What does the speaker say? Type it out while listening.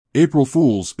April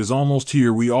Fools is almost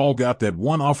here. We all got that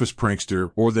one office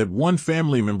prankster or that one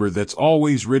family member that's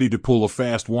always ready to pull a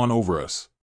fast one over us.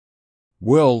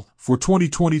 Well, for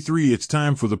 2023 it's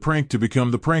time for the prank to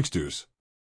become the pranksters.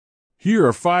 Here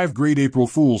are 5 great April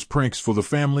Fool's pranks for the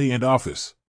family and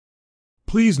office.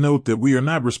 Please note that we are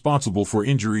not responsible for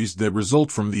injuries that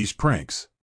result from these pranks.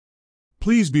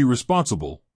 Please be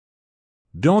responsible.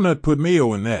 Donut, put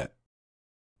mayo in that.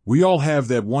 We all have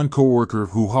that one coworker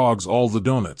who hogs all the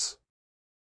donuts.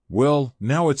 Well,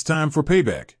 now it's time for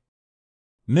payback.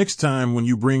 Next time when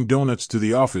you bring donuts to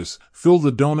the office, fill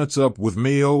the donuts up with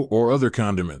mayo or other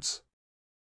condiments.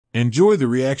 Enjoy the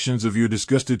reactions of your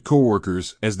disgusted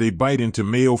coworkers as they bite into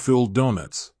mayo-filled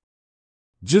donuts.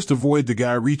 Just avoid the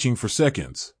guy reaching for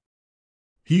seconds.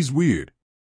 He's weird.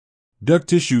 Duct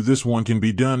tissue. This one can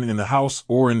be done in the house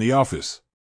or in the office.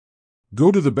 Go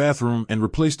to the bathroom and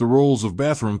replace the rolls of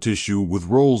bathroom tissue with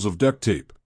rolls of duct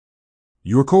tape.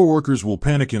 Your coworkers will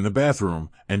panic in the bathroom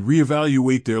and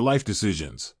reevaluate their life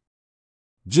decisions.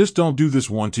 Just don't do this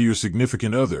one to your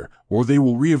significant other, or they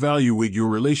will reevaluate your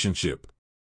relationship.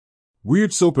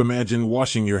 Weird soap. Imagine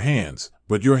washing your hands,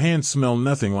 but your hands smell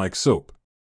nothing like soap.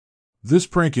 This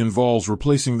prank involves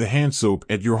replacing the hand soap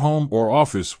at your home or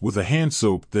office with a hand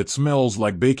soap that smells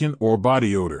like bacon or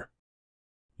body odor.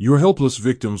 Your helpless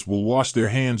victims will wash their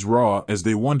hands raw as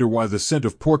they wonder why the scent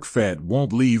of pork fat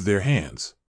won't leave their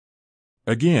hands.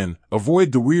 Again,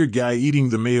 avoid the weird guy eating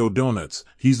the mayo donuts.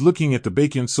 He's looking at the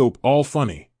bacon soap all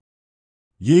funny.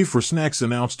 Yay for snacks.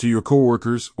 Announce to your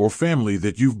coworkers or family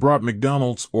that you've brought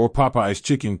McDonald's or Popeye's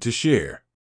chicken to share.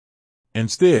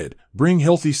 Instead, bring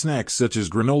healthy snacks such as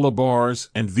granola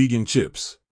bars and vegan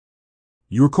chips.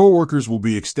 Your coworkers will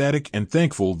be ecstatic and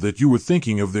thankful that you were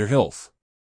thinking of their health.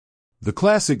 The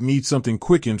classic: need something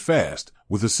quick and fast,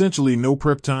 with essentially no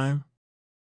prep time?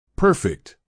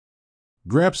 Perfect.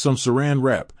 Grab some saran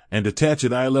wrap and attach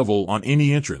it eye level on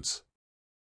any entrance.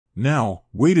 Now,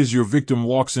 wait as your victim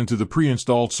walks into the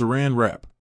pre-installed saran wrap.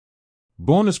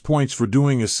 Bonus points for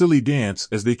doing a silly dance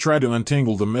as they try to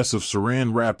untangle the mess of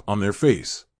saran wrap on their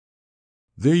face.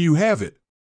 There you have it.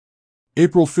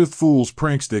 April 5th Fool's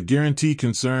pranks that guarantee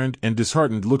concerned and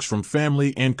disheartened looks from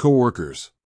family and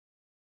coworkers.